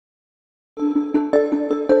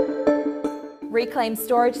Reclaim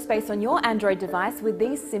storage space on your Android device with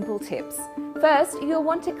these simple tips. First, you'll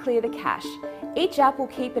want to clear the cache. Each app will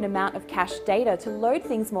keep an amount of cache data to load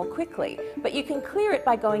things more quickly, but you can clear it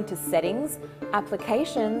by going to Settings,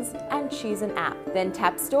 Applications, and choose an app. Then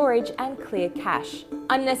tap Storage and clear cache.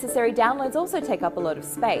 Unnecessary downloads also take up a lot of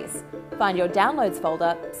space. Find your Downloads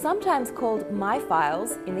folder, sometimes called My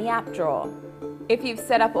Files, in the app drawer. If you've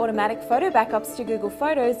set up automatic photo backups to Google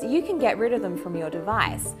Photos, you can get rid of them from your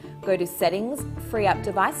device. Go to Settings, Free Up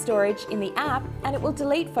Device Storage in the app, and it will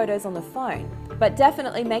delete photos on the phone. But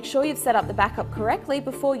definitely make sure you've set up the backup correctly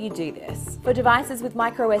before you do this. For devices with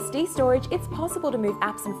Microsd Storage, it's possible to move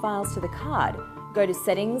apps and files to the card. Go to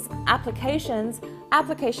Settings, Applications,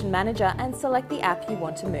 Application Manager, and select the app you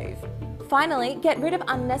want to move. Finally, get rid of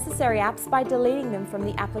unnecessary apps by deleting them from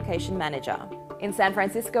the Application Manager. In San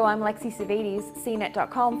Francisco, I'm Lexi Savides,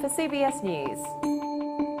 CNET.com for CBS News.